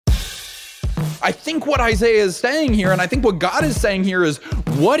I think what Isaiah is saying here, and I think what God is saying here is,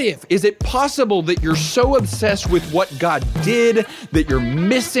 is it possible that you're so obsessed with what God did that you're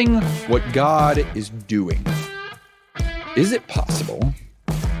missing what God is doing? Is it possible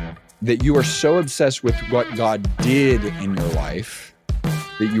that you are so obsessed with what God did in your life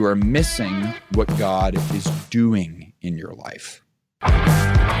that you are missing what God is doing in your life?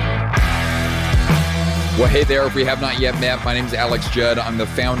 Well, hey there. If we have not yet met, my name is Alex Judd. I'm the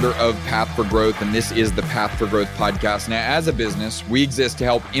founder of Path for Growth, and this is the Path for Growth podcast. Now, as a business, we exist to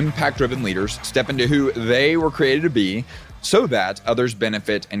help impact-driven leaders step into who they were created to be so that others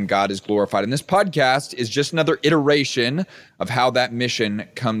benefit and God is glorified. And this podcast is just another iteration of how that mission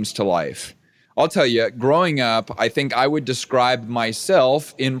comes to life. I'll tell you, growing up, I think I would describe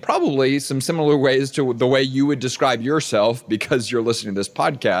myself in probably some similar ways to the way you would describe yourself because you're listening to this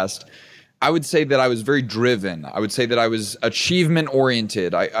podcast. I would say that I was very driven. I would say that I was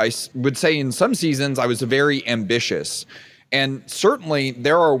achievement-oriented. I would say in some seasons I was very ambitious. And certainly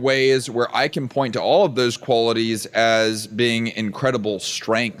there are ways where I can point to all of those qualities as being incredible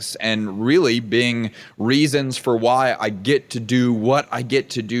strengths and really being reasons for why I get to do what I get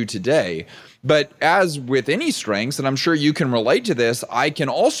to do today. But as with any strengths, and I'm sure you can relate to this, I can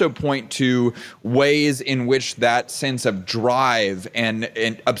also point to ways in which that sense of drive and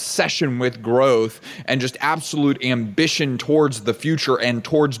obsession with growth and just absolute ambition towards the future and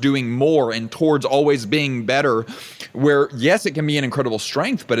towards doing more and towards always being better, where yes, it can be an incredible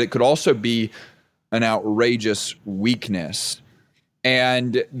strength, but it could also be an outrageous weakness.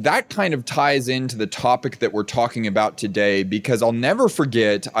 And that kind of ties into the topic that we're talking about today, because I'll never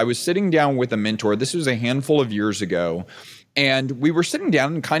forget, I was sitting down with a mentor. This was a handful of years ago. And we were sitting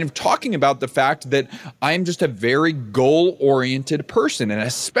down and kind of talking about the fact that I'm just a very goal-oriented person. And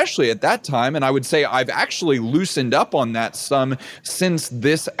especially at that time, and I would say I've actually loosened up on that some since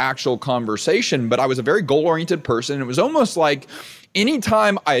this actual conversation, but I was a very goal-oriented person. It was almost like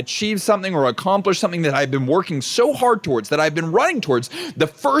anytime I achieved something or accomplished something that I've been working so hard towards, that I've been running towards, the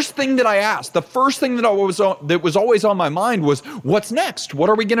first thing that I asked, the first thing that was always on my mind was, what's next? What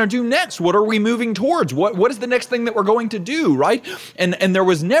are we going to do next? What are we moving towards? What is the next thing that we're going to do, right? And there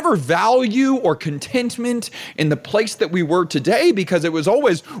was never value or contentment in the place that we were today, because it was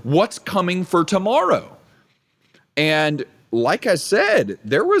always, what's coming for tomorrow? And like I said,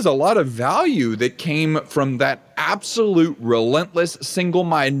 there was a lot of value that came from that absolute relentless,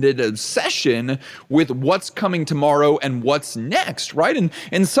 single-minded obsession with what's coming tomorrow and what's next, right? And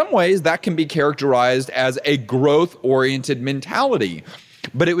in some ways, that can be characterized as a growth-oriented mentality.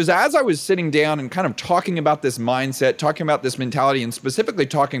 But it was as I was sitting down and kind of talking about this mindset, talking about this mentality, and specifically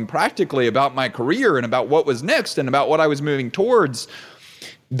talking practically about my career and about what was next and about what I was moving towards,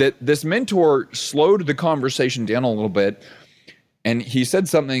 that this mentor slowed the conversation down a little bit. And he said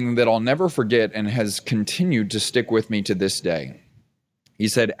something that I'll never forget and has continued to stick with me to this day. He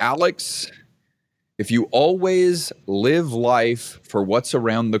said, Alex, if you always live life for what's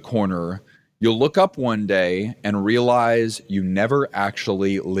around the corner, you'll look up one day and realize you never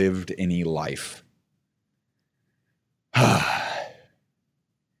actually lived any life. That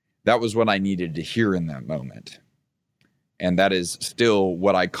was what I needed to hear in that moment. And that is still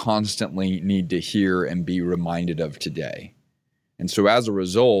what I constantly need to hear and be reminded of today. And so as a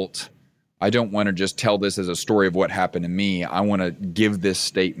result, I don't want to just tell this as a story of what happened to me. I want to give this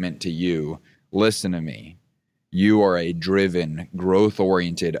statement to you. Listen to me. You are a driven,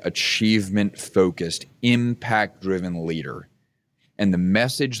 growth-oriented, achievement-focused, impact-driven leader. And the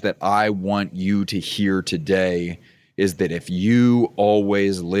message that I want you to hear today is that if you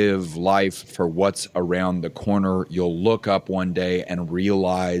always live life for what's around the corner, you'll look up one day and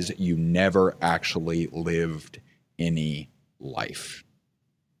realize you never actually lived any life.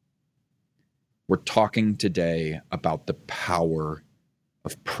 We're talking today about the power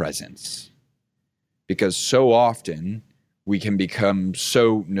of presence, because so often we can become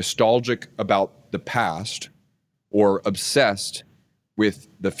so nostalgic about the past or obsessed with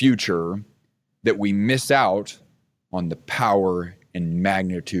the future that we miss out on the power and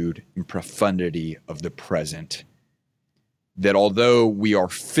magnitude and profundity of the present. That although we are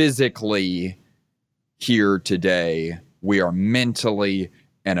physically here today, we are mentally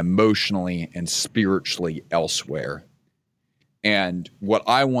and emotionally and spiritually elsewhere. And what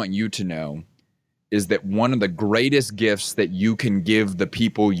I want you to know is that one of the greatest gifts that you can give the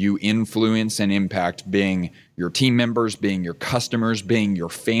people you influence and impact, being your team members, being your customers, being your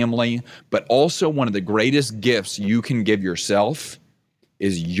family, but also one of the greatest gifts you can give yourself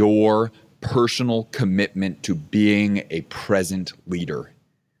is your personal commitment to being a present leader.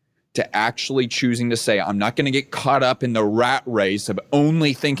 to actually choosing to say, I'm not going to get caught up in the rat race of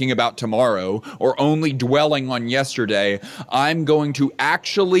only thinking about tomorrow or only dwelling on yesterday. I'm going to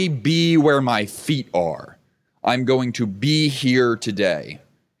actually be where my feet are. I'm going to be here today.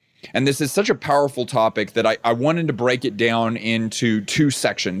 And this is such a powerful topic that I wanted to break it down into two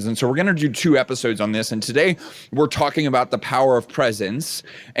sections. And so we're going to do 2 episodes on this. And today we're talking about the power of presence.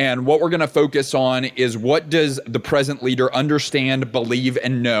 And what we're going to focus on is, what does the present leader understand, believe,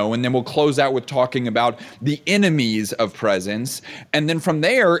 and know? And then we'll close out with talking about the enemies of presence. And then from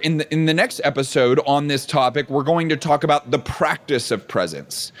there, in the next episode on this topic, we're going to talk about the practice of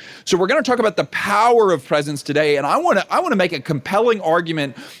presence. So we're going to talk about the power of presence today. And I want to make a compelling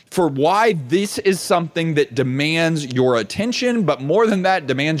argument for why this is something that demands your attention, but more than that,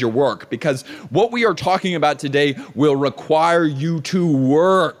 demands your work. Because what we are talking about today will require you to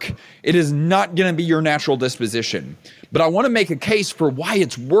work. It is not going to be your natural disposition. But I want to make a case for why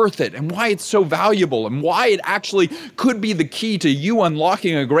it's worth it and why it's so valuable and why it actually could be the key to you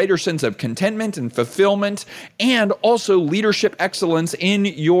unlocking a greater sense of contentment and fulfillment, and also leadership excellence in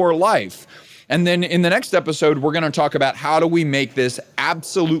your life. And then in the next episode, we're going to talk about how do we make this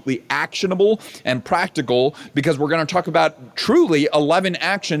absolutely actionable and practical, because we're going to talk about truly 11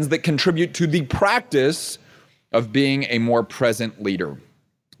 actions that contribute to the practice of being a more present leader.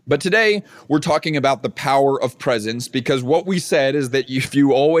 But today, we're talking about the power of presence, because what we said is that if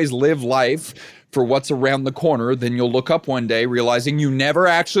you always live life for what's around the corner, then you'll look up one day realizing you never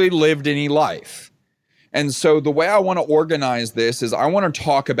actually lived any life. And so the way I want to organize this is I want to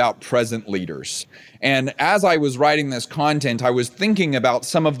talk about present leaders. And as I was writing this content, I was thinking about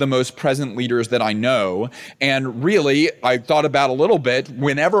some of the most present leaders that I know. And really, I thought about a little bit,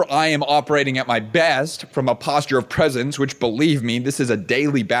 whenever I am operating at my best from a posture of presence, which, believe me, this is a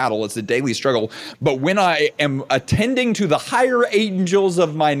daily battle, it's a daily struggle. But when I am attending to the higher angels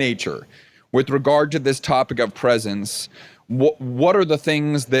of my nature with regard to this topic of presence, what are the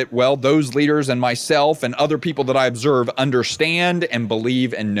things that, well, those leaders and myself and other people that I observe understand and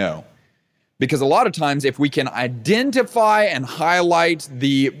believe and know? Because a lot of times, if we can identify and highlight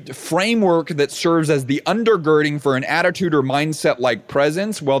the framework that serves as the undergirding for an attitude or mindset like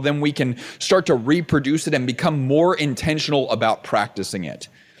presence, well, then we can start to reproduce it and become more intentional about practicing it.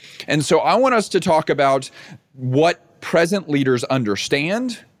 And so I want us to talk about what present leaders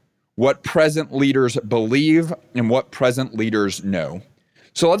understand, what present leaders believe, and what present leaders know.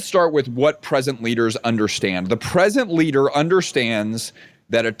 So let's start with what present leaders understand. The present leader understands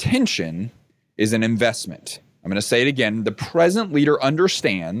that attention is an investment. I'm going to say it again. The present leader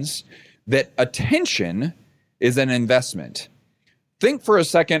understands that attention is an investment. Think for a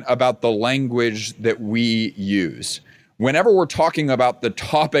second about the language that we use. Whenever we're talking about the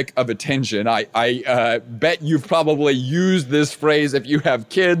topic of attention, I bet you've probably used this phrase if you have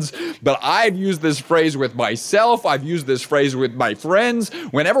kids, but I've used this phrase with myself. I've used this phrase with my friends.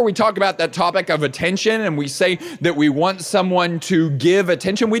 Whenever we talk about that topic of attention and we say that we want someone to give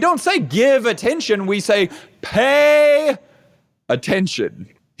attention, we don't say give attention, we say pay attention.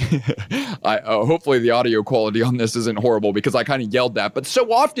 Hopefully the audio quality on this isn't horrible, because I kind of yelled that. But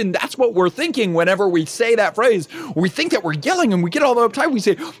so often that's what we're thinking whenever we say that phrase. We think that we're yelling and we get all the uptight. We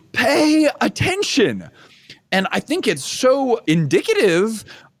say, pay attention. And I think it's so indicative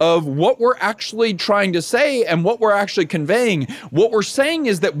of what we're actually trying to say and what we're actually conveying. What we're saying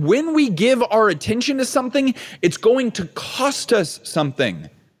is that when we give our attention to something, it's going to cost us something.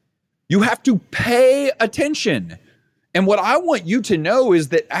 You have to pay attention. And what I want you to know is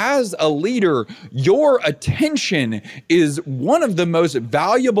that as a leader, your attention is one of the most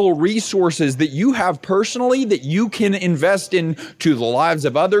valuable resources that you have personally, that you can invest into the lives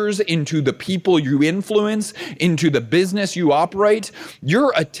of others, into the people you influence, into the business you operate.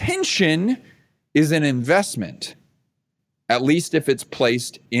 Your attention is an investment, at least if it's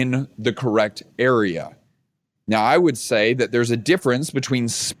placed in the correct area. Now, I would say that there's a difference between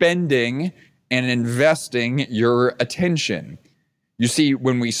spending and investing your attention. You see,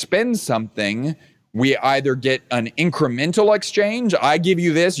 when we spend something, we either get an incremental exchange, I give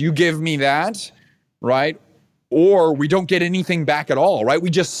you this, you give me that, right? Or we don't get anything back at all, right? We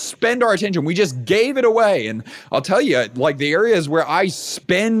just spend our attention. We just gave it away. And I'll tell you, like, the areas where I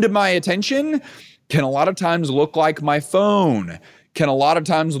spend my attention can a lot of times look like my phone, can a lot of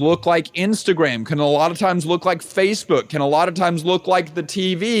times look like Instagram, can a lot of times look like Facebook, can a lot of times look like the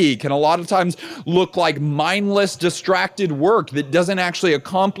TV, can a lot of times look like mindless, distracted work that doesn't actually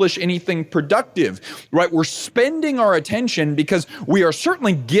accomplish anything productive, right? We're spending our attention because we are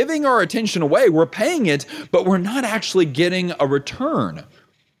certainly giving our attention away. We're paying it, but we're not actually getting a return.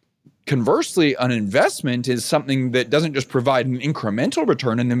 Conversely, an investment is something that doesn't just provide an incremental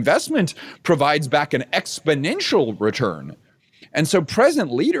return. An investment provides back an exponential return. And so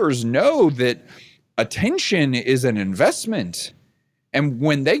present leaders know that attention is an investment. And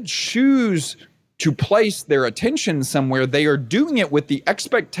when they choose to place their attention somewhere, they are doing it with the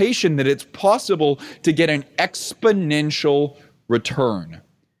expectation that it's possible to get an exponential return.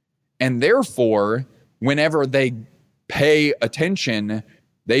 And therefore, whenever they pay attention,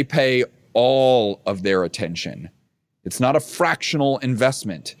 they pay all of their attention. It's not a fractional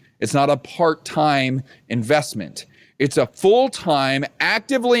investment. It's not a part-time investment. It's a full-time,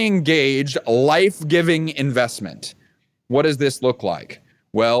 actively engaged, life-giving investment. What does this look like?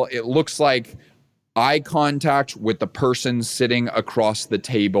 Well, it looks like eye contact with the person sitting across the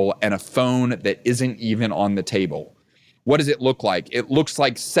table and a phone that isn't even on the table. What does it look like? It looks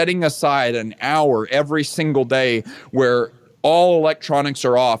like setting aside an hour every single day where all electronics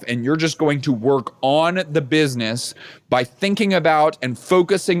are off and you're just going to work on the business by thinking about and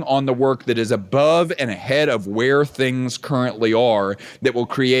focusing on the work that is above and ahead of where things currently are, that will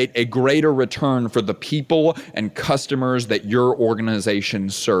create a greater return for the people and customers that your organization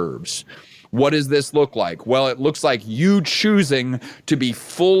serves. What does this look like? Well, it looks like you choosing to be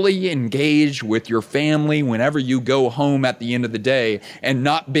fully engaged with your family whenever you go home at the end of the day, and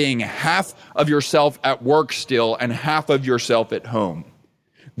not being half of yourself at work still and half of yourself at home.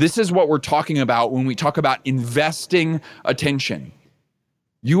 This is what we're talking about when we talk about investing attention.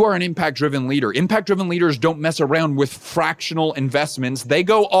 You are an impact-driven leader. Impact-driven leaders don't mess around with fractional investments. They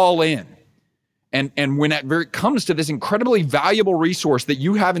go all in. And when it comes to this incredibly valuable resource that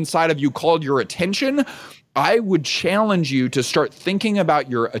you have inside of you called your attention, I would challenge you to start thinking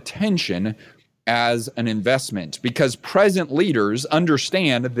about your attention as an investment, because present leaders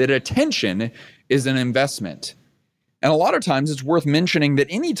understand that attention is an investment. And a lot of times it's worth mentioning that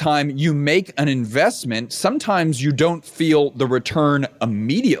anytime you make an investment, sometimes you don't feel the return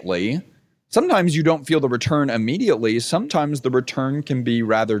immediately. Sometimes you don't feel the return immediately. Sometimes the return can be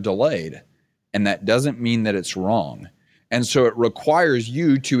rather delayed. And that doesn't mean that it's wrong. And so it requires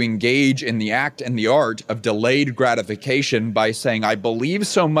you to engage in the act and the art of delayed gratification by saying, I believe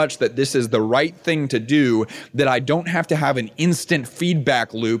so much that this is the right thing to do that I don't have to have an instant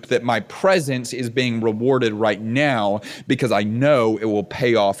feedback loop that my presence is being rewarded right now, because I know it will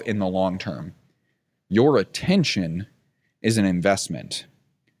pay off in the long term. Your attention is an investment.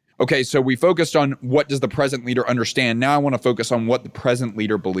 Okay, so we focused on what does the present leader understand. Now I want to focus on what the present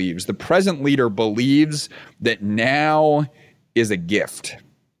leader believes. The present leader believes that now is a gift.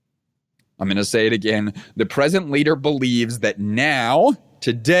 I'm going to say it again. The present leader believes that now,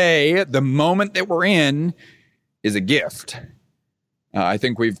 today, the moment that we're in, is a gift. I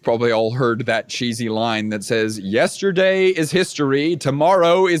think we've probably all heard that cheesy line that says, yesterday is history,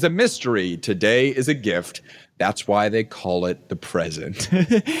 tomorrow is a mystery, today is a gift. That's why they call it the present.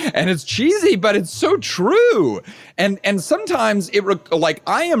 And it's cheesy, but it's so true. And sometimes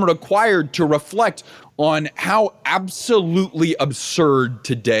I am required to reflect on how absolutely absurd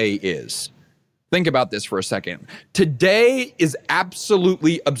today is. Think about this for a second. Today is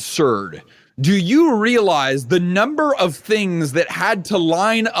absolutely absurd. Do you realize the number of things that had to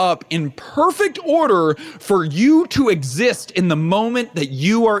line up in perfect order for you to exist in the moment that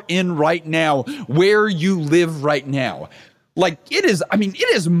you are in right now, where you live right now? It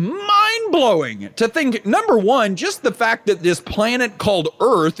is mind-blowing to think, number one, just the fact that this planet called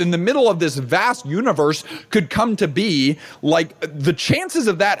Earth in the middle of this vast universe could come to be, the chances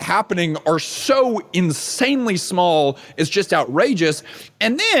of that happening are so insanely small, it's just outrageous.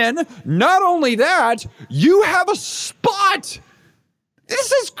 And then, not only that, you have a spot.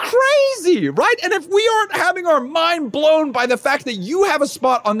 This is crazy, right? And if we aren't having our mind blown by the fact that you have a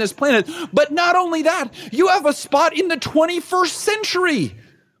spot on this planet, but not only that, you have a spot in the 21st century.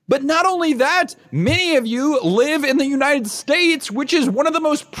 But not only that, many of you live in the United States, which is one of the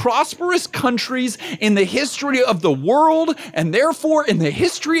most prosperous countries in the history of the world, and therefore in the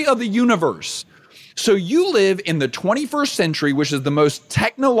history of the universe. So you live in the 21st century, which is the most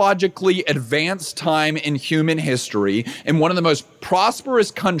technologically advanced time in human history, in one of the most prosperous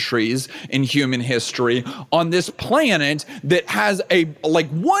countries in human history, on this planet that has a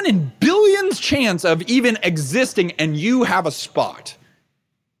 1 in billions chance of even existing, and you have a spot.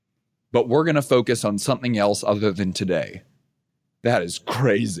 But we're going to focus on something else other than today. That is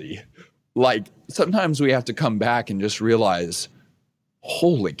crazy. Sometimes we have to come back and just realize,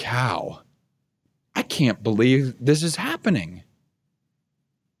 holy cow. I can't believe this is happening.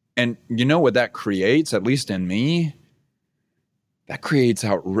 And you know what that creates, at least in me? That creates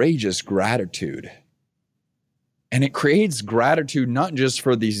outrageous gratitude. And it creates gratitude not just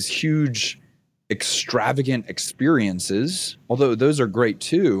for these huge, extravagant experiences, although those are great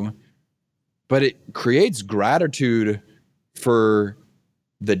too, but it creates gratitude for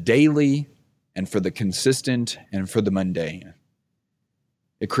the daily and for the consistent and for the mundane.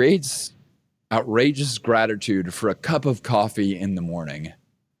 It creates outrageous gratitude for a cup of coffee in the morning.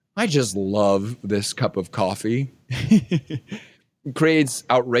 I just love this cup of coffee. It creates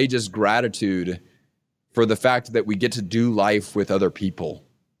outrageous gratitude for the fact that we get to do life with other people.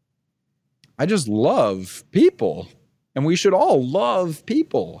 I just love people, and we should all love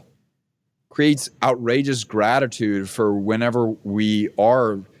people. Creates outrageous gratitude for whenever we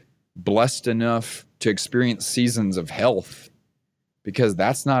are blessed enough to experience seasons of health, because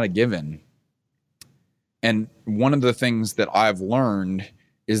that's not a given. And one of the things that I've learned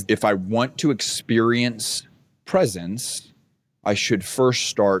is if I want to experience presence, I should first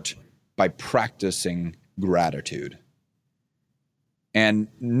start by practicing gratitude. And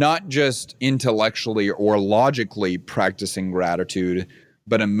not just intellectually or logically practicing gratitude,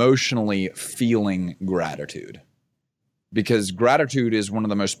 but emotionally feeling gratitude. Because gratitude is one of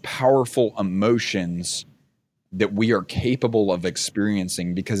the most powerful emotions that we are capable of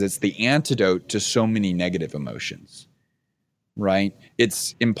experiencing, because it's the antidote to so many negative emotions, right?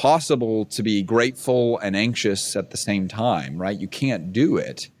 It's impossible to be grateful and anxious at the same time, right? You can't do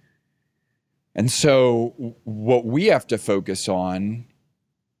it. And so what we have to focus on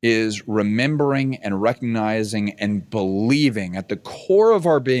is remembering and recognizing and believing at the core of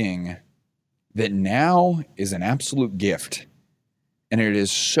our being that now is an absolute gift. And it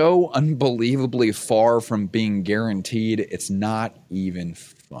is so unbelievably far from being guaranteed, it's not even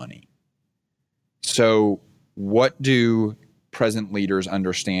funny. So what do present leaders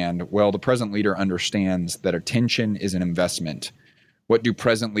understand? Well, the present leader understands that attention is an investment. What do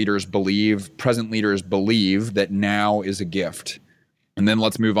present leaders believe? Present leaders believe that now is a gift. And then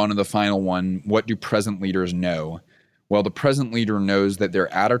let's move on to the final one. What do present leaders know? Well, the present leader knows that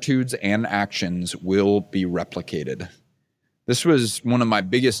their attitudes and actions will be replicated. This was one of my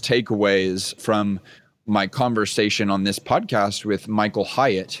biggest takeaways from my conversation on this podcast with Michael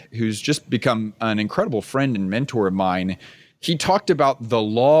Hyatt, who's just become an incredible friend and mentor of mine. He talked about the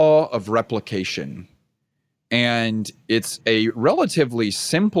law of replication. And it's a relatively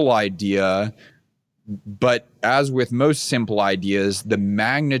simple idea, but as with most simple ideas, the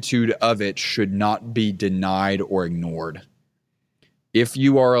magnitude of it should not be denied or ignored. If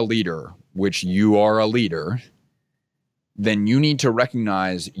you are a leader, which you are a leader, then you need to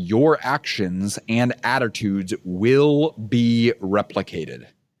recognize your actions and attitudes will be replicated,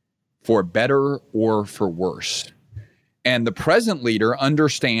 for better or for worse. And the present leader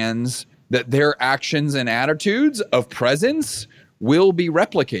understands that their actions and attitudes of presence will be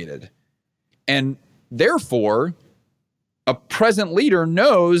replicated. And therefore, a present leader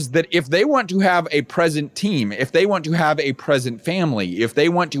knows that if they want to have a present team, if they want to have a present family, if they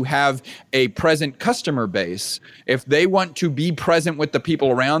want to have a present customer base, if they want to be present with the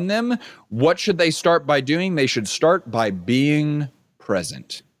people around them, what should they start by doing? They should start by being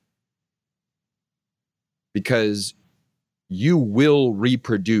present. Because you will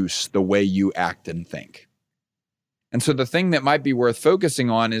reproduce the way you act and think. And so the thing that might be worth focusing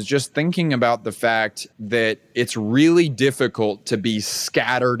on is just thinking about the fact that it's really difficult to be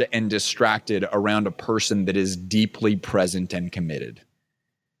scattered and distracted around a person that is deeply present and committed.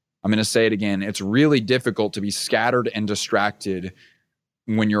 I'm going to say it again. It's really difficult to be scattered and distracted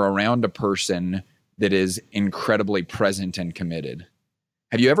when you're around a person that is incredibly present and committed.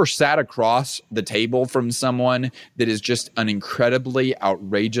 Have you ever sat across the table from someone that is just an incredibly,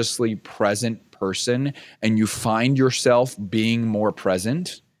 outrageously present person and you find yourself being more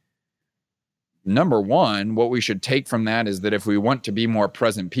present? Number one, what we should take from that is that if we want to be more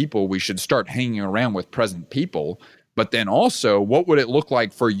present people, we should start hanging around with present people. But then also, what would it look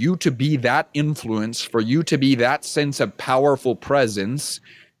like for you to be that influence, for you to be that sense of powerful presence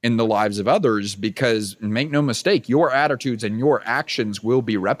in the lives of others? Because make no mistake, your attitudes and your actions will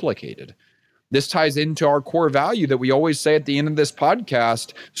be replicated. This ties into our core value that we always say at the end of this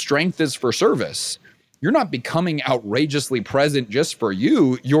podcast: strength is for service. You're not becoming outrageously present just for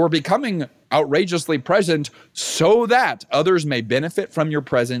you. You're becoming outrageously present so that others may benefit from your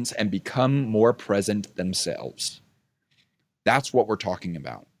presence and become more present themselves. That's what we're talking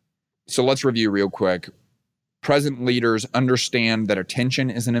about. So let's review real quick. Present leaders understand that attention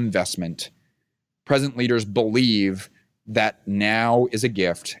is an investment. Present leaders believe that now is a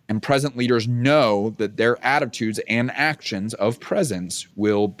gift, and present leaders know that their attitudes and actions of presence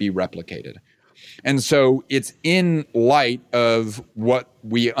will be replicated. And so it's in light of what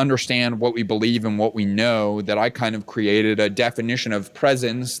we understand, what we believe, and what we know that I kind of created a definition of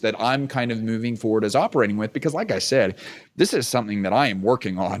presence that I'm kind of moving forward as operating with. Because like I said, this is something that I am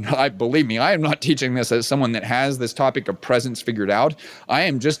working on. Believe me, I am not teaching this as someone that has this topic of presence figured out. I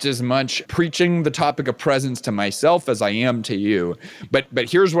am just as much preaching the topic of presence to myself as I am to you. But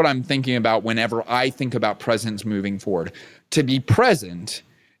here's what I'm thinking about whenever I think about presence moving forward. To be present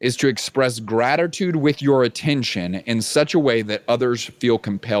is to express gratitude with your attention in such a way that others feel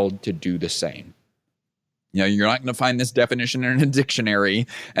compelled to do the same. You know, you're not going to find this definition in a dictionary,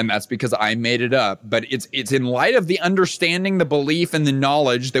 and that's because I made it up. But it's in light of the understanding, the belief, and the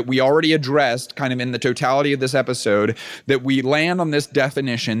knowledge that we already addressed kind of in the totality of this episode that we land on this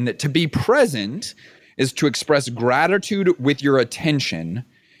definition that to be present is to express gratitude with your attention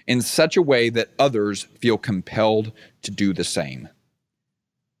in such a way that others feel compelled to do the same.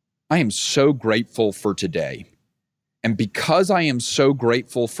 I am so grateful for today. And because I am so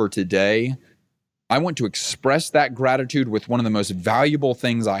grateful for today, I want to express that gratitude with one of the most valuable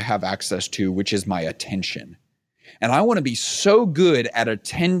things I have access to, which is my attention. And I want to be so good at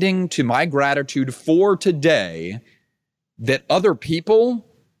attending to my gratitude for today that other people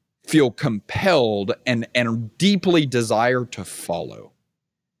feel compelled and deeply desire to follow.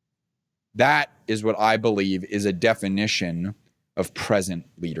 That is what I believe is a definition of present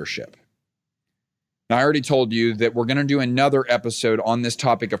leadership. Now, I already told you that we're going to do another episode on this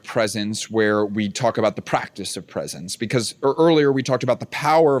topic of presence where we talk about the practice of presence, because earlier we talked about the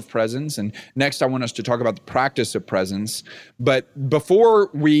power of presence, and next I want us to talk about the practice of presence. But before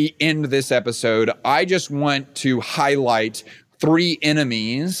we end this episode, I just want to highlight 3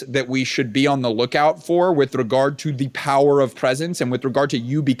 enemies that we should be on the lookout for with regard to the power of presence and with regard to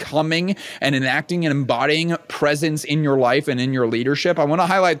you becoming and enacting and embodying presence in your life and in your leadership. I want to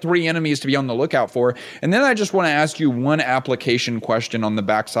highlight 3 enemies to be on the lookout for. And then I just want to ask you one application question on the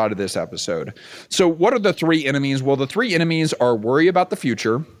backside of this episode. So what are the 3 enemies? Well, the 3 enemies are worry about the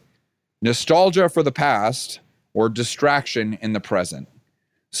future, nostalgia for the past, or distraction in the present.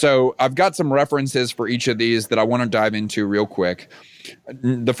 So I've got some references for each of these that I want to dive into real quick.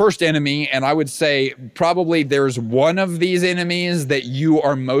 The first enemy, and I would say probably there's one of these enemies that you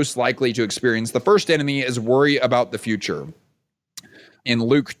are most likely to experience. The first enemy is worry about the future. In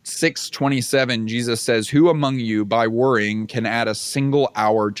Luke 6:27, Jesus says, "Who among you by worrying can add a single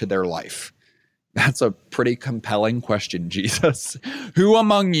hour to their life?" That's a pretty compelling question, Jesus. Who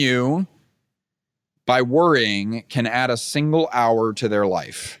among you by worrying can add a single hour to their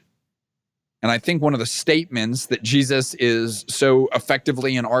life? And I think one of the statements that Jesus is so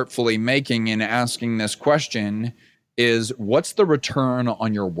effectively and artfully making in asking this question is, what's the return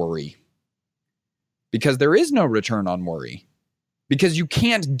on your worry? Because there is no return on worry, because you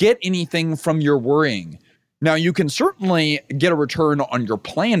can't get anything from your worrying. Now, you can certainly get a return on your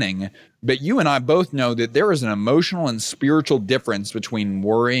planning, but you and I both know that there is an emotional and spiritual difference between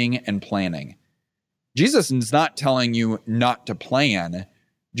worrying and planning. Jesus is not telling you not to plan.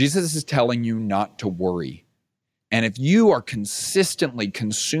 Jesus is telling you not to worry. And if you are consistently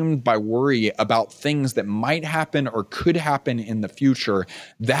consumed by worry about things that might happen or could happen in the future,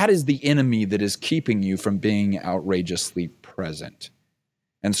 that is the enemy that is keeping you from being outrageously present.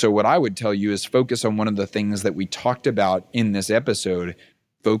 And so what I would tell you is focus on one of the things that we talked about in this episode.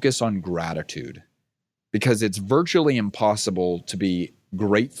 Focus on gratitude, because it's virtually impossible to be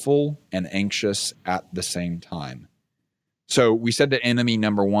grateful and anxious at the same time. So we said that enemy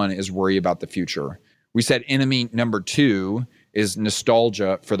number 1 is worry about the future. We said enemy number 2 is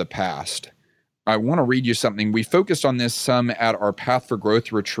nostalgia for the past. I want to read you something. We focused on this some at our Path for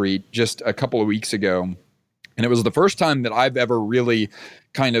Growth retreat just a couple of weeks ago. And it was the first time that I've ever really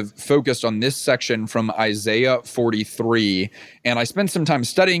kind of focused on this section from Isaiah 43. And I spent some time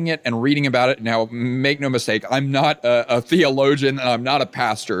studying it and reading about it. Now, make no mistake, I'm not a theologian and I'm not a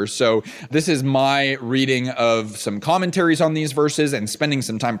pastor. So this is my reading of some commentaries on these verses and spending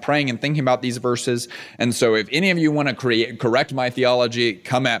some time praying and thinking about these verses. And so if any of you want to correct my theology,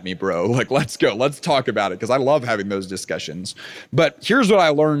 come at me, bro. Like, let's go. Let's talk about it, because I love having those discussions. But here's what I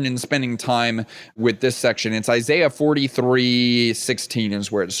learned in spending time with this section. It's Isaiah 43:16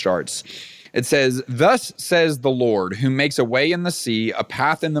 is where it starts. It says, "Thus says the Lord, who makes a way in the sea, a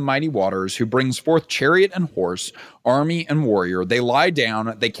path in the mighty waters, who brings forth chariot and horse, army and warrior. They lie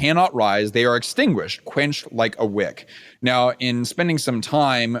down, they cannot rise, they are extinguished, quenched like a wick. Now, in spending some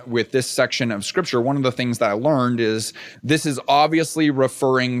time with this section of scripture, one of the things that I learned is this is obviously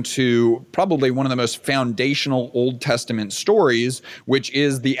referring to probably one of the most foundational Old Testament stories, which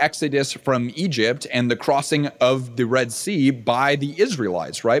is the Exodus from Egypt and the crossing of the Red Sea by the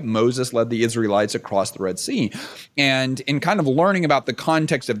Israelites, right? Moses led the Israelites across the Red Sea. And in kind of learning about the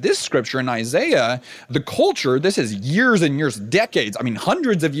context of this scripture in Isaiah, the culture, this is years and years, decades, I mean,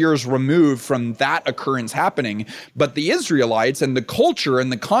 hundreds of years removed from that occurrence happening, but the Israelites and the culture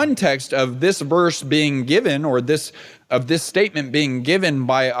and the context of this verse being given, or this statement being given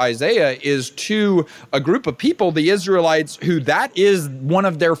by Isaiah, is to a group of people, the Israelites, who that is one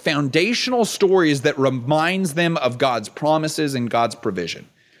of their foundational stories that reminds them of God's promises and God's provision.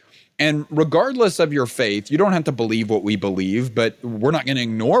 And regardless of your faith, you don't have to believe what we believe, but we're not going to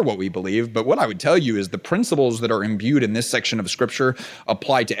ignore what we believe. But what I would tell you is the principles that are imbued in this section of scripture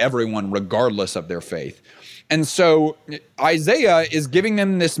apply to everyone regardless of their faith. And so Isaiah is giving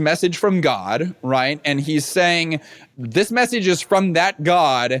them this message from God, right? And he's saying, this message is from that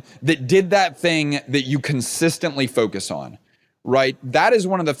God that did that thing that you consistently focus on, right? That is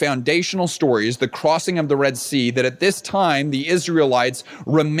one of the foundational stories, the crossing of the Red Sea, that at this time the Israelites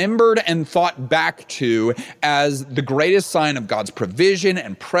remembered and thought back to as the greatest sign of God's provision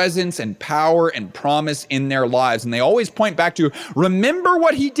and presence and power and promise in their lives. And they always point back to, remember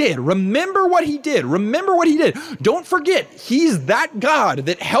what he did, remember what he did, remember what he did. Don't forget, he's that God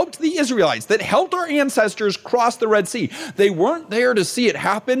that helped the Israelites, that helped our ancestors cross the Red Sea. They weren't there to see it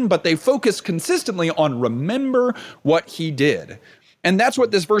happen, but they focused consistently on remember what he did. And that's what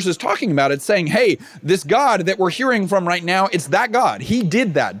this verse is talking about. It's saying, hey, this God that we're hearing from right now, it's that God. He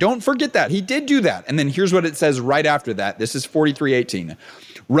did that. Don't forget that. He did do that. And then here's what it says right after that. This is 43:18.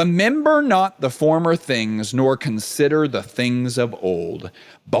 Remember not the former things, nor consider the things of old.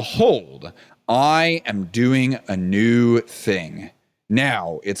 Behold, I am doing a new thing.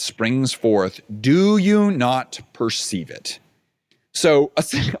 Now it springs forth. Do you not perceive it? So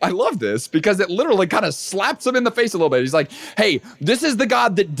I love this because it literally kind of slaps him in the face a little bit. He's like, hey, this is the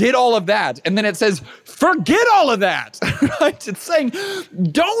God that did all of that. And then it says, forget all of that, right? It's saying,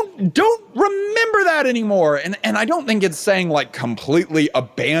 don't remember that anymore. And I don't think it's saying like completely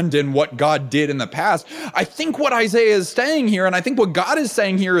abandon what God did in the past. I think what Isaiah is saying here, and I think what God is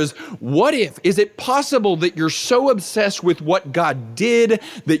saying here is, what if, is it possible that you're so obsessed with what God did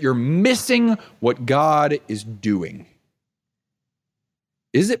that you're missing what God is doing?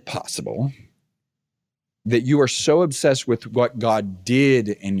 Is it possible that you are so obsessed with what God did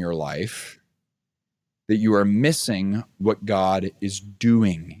in your life that you are missing what God is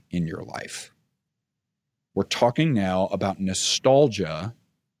doing in your life? We're talking now about nostalgia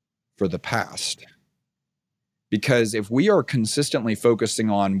for the past. Because if we are consistently focusing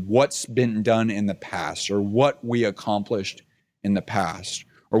on what's been done in the past, or what we accomplished in the past,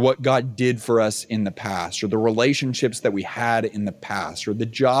 or what God did for us in the past, or the relationships that we had in the past, or the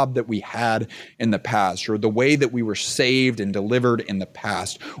job that we had in the past, or the way that we were saved and delivered in the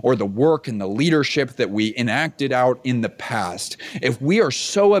past, or the work and the leadership that we enacted out in the past. If we are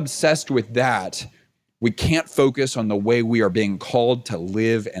so obsessed with that, we can't focus on the way we are being called to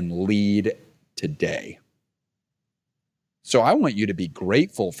live and lead today. So I want you to be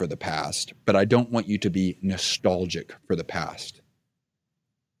grateful for the past, but I don't want you to be nostalgic for the past.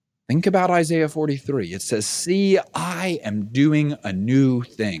 Think about Isaiah 43. It says, see, I am doing a new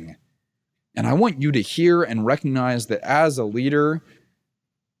thing. And I want you to hear and recognize that as a leader,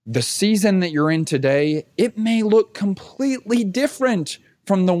 the season that you're in today, it may look completely different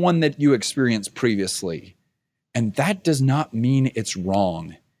from the one that you experienced previously. And that does not mean it's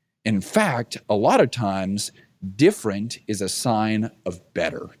wrong. In fact, a lot of times, different is a sign of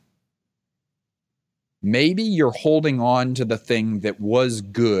better. Maybe you're holding on to the thing that was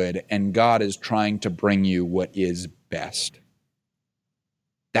good and God is trying to bring you what is best.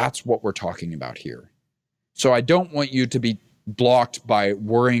 That's what we're talking about here. So I don't want you to be blocked by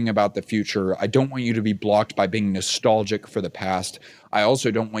worrying about the future. I don't want you to be blocked by being nostalgic for the past. I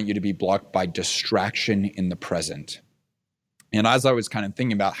also don't want you to be blocked by distraction in the present. And as I was kind of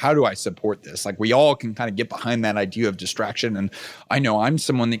thinking about how do I support this, like we all can kind of get behind that idea of distraction. And I know I'm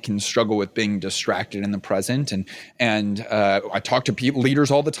someone that can struggle with being distracted in the present. And I talk to people,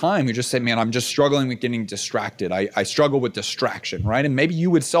 leaders all the time who just say, man, I'm just struggling with getting distracted. I struggle with distraction, right? And maybe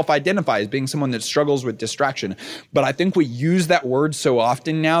you would self-identify as being someone that struggles with distraction. But I think we use that word so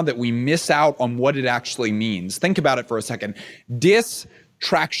often now that we miss out on what it actually means. Think about it for a second.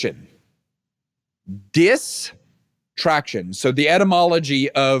 Distraction. Distraction. So the etymology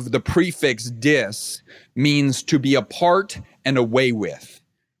of the prefix dis means to be apart and away with,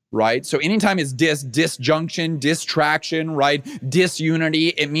 right? So anytime it's disjunction, distraction, right? Disunity,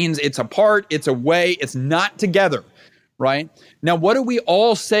 it means it's apart, it's away, it's not together, right? Now, what do we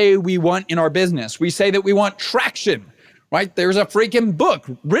all say we want in our business? We say that we want traction, right? There's a freaking book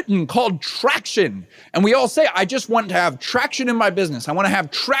written called Traction. And we all say, I just want to have traction in my business. I want to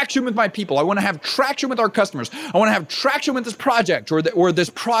have traction with my people. I want to have traction with our customers. I want to have traction with this project or this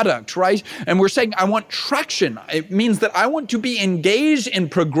product, right? And we're saying, I want traction. It means that I want to be engaged in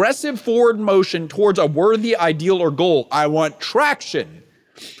progressive forward motion towards a worthy ideal or goal. I want traction.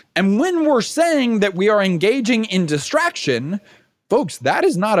 And when we're saying that we are engaging in distraction, folks, that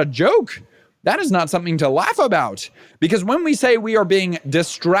is not a joke. That is not something to laugh about, because when we say we are being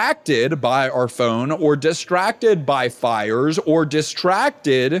distracted by our phone or distracted by fires or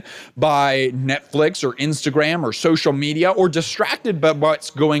distracted by Netflix or Instagram or social media or distracted by what's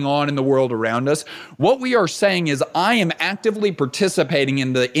going on in the world around us, what we are saying is I am actively participating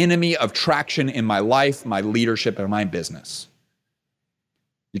in the enemy of traction in my life, my leadership, and my business.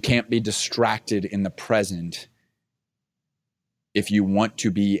 You can't be distracted in the present if you want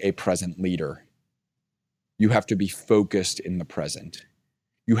to be a present leader. You have to be focused in the present.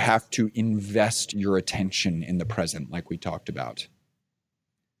 You have to invest your attention in the present, like we talked about.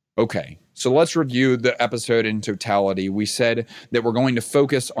 Okay, so let's review the episode in totality. We said that we're going to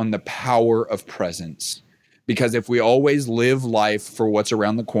focus on the power of presence, because if we always live life for what's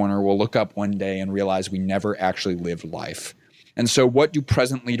around the corner, we'll look up one day and realize we never actually lived life. And so what do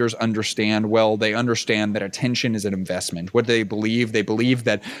present leaders understand? Well, they understand that attention is an investment. What do they believe? They believe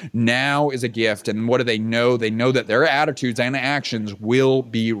that now is a gift. And what do they know? They know that their attitudes and actions will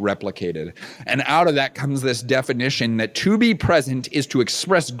be replicated. And out of that comes this definition that to be present is to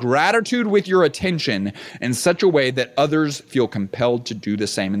express gratitude with your attention in such a way that others feel compelled to do the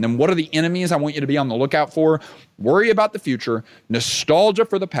same. And then what are the enemies I want you to be on the lookout for? Worry about the future, nostalgia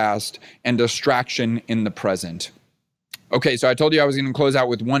for the past, and distraction in the present. Okay, so I told you I was going to close out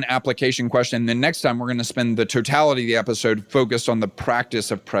with one application question. Then next time, we're going to spend the totality of the episode focused on the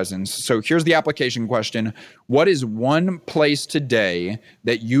practice of presence. So here's the application question. What is one place today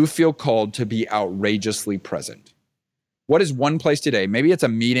that you feel called to be outrageously present? What is one place today? Maybe it's a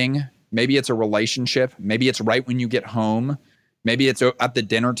meeting. Maybe it's a relationship. Maybe it's right when you get home. Maybe it's at the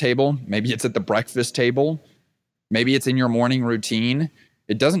dinner table. Maybe it's at the breakfast table. Maybe it's in your morning routine.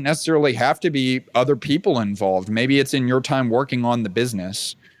 It doesn't necessarily have to be other people involved. Maybe it's in your time working on the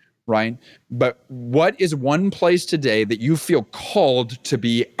business, right? But what is one place today that you feel called to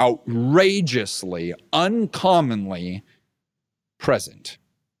be outrageously, uncommonly present?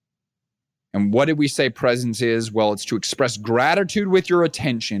 And what did we say presence is? Well, it's to express gratitude with your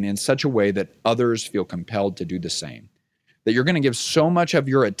attention in such a way that others feel compelled to do the same. That you're going to give so much of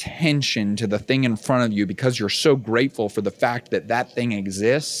your attention to the thing in front of you because you're so grateful for the fact that that thing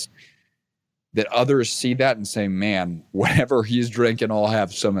exists, that others see that and say, man, whatever he's drinking, I'll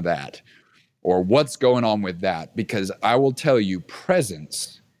have some of that. Or what's going on with that? Because I will tell you,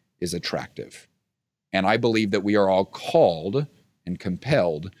 presence is attractive. And I believe that we are all called and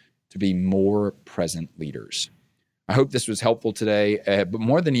compelled to be more present leaders. I hope this was helpful today, but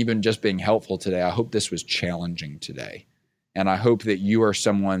more than even just being helpful today, I hope this was challenging today. And I hope that you are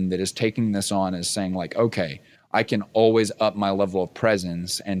someone that is taking this on as saying like, okay, I can always up my level of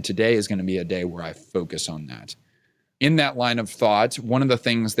presence. And today is going to be a day where I focus on that. In that line of thought, one of the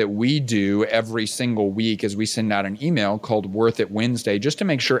things that we do every single week is we send out an email called Worth It Wednesday, just to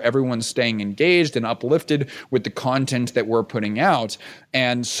make sure everyone's staying engaged and uplifted with the content that we're putting out.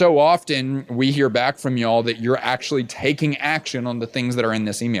 And so often we hear back from y'all that you're actually taking action on the things that are in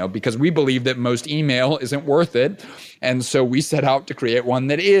this email, because we believe that most email isn't worth it. And so we set out to create one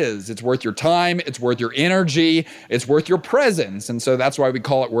that is. It's worth your time, it's worth your energy, it's worth your presence. And so that's why we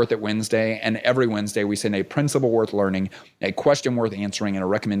call it Worth It Wednesday. And every Wednesday we send a principle worth learning, a question worth answering, and a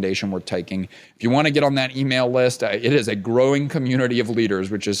recommendation worth taking. If you want to get on that email list, it is a growing community of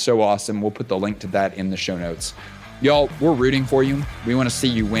leaders, which is so awesome. We'll put the link to that in the show notes. Y'all, we're rooting for you. We want to see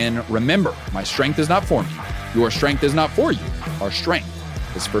you win. Remember, my strength is not for me. Your strength is not for you. Our strength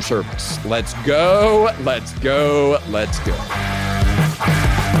is for service. Let's go. Let's go. Let's go.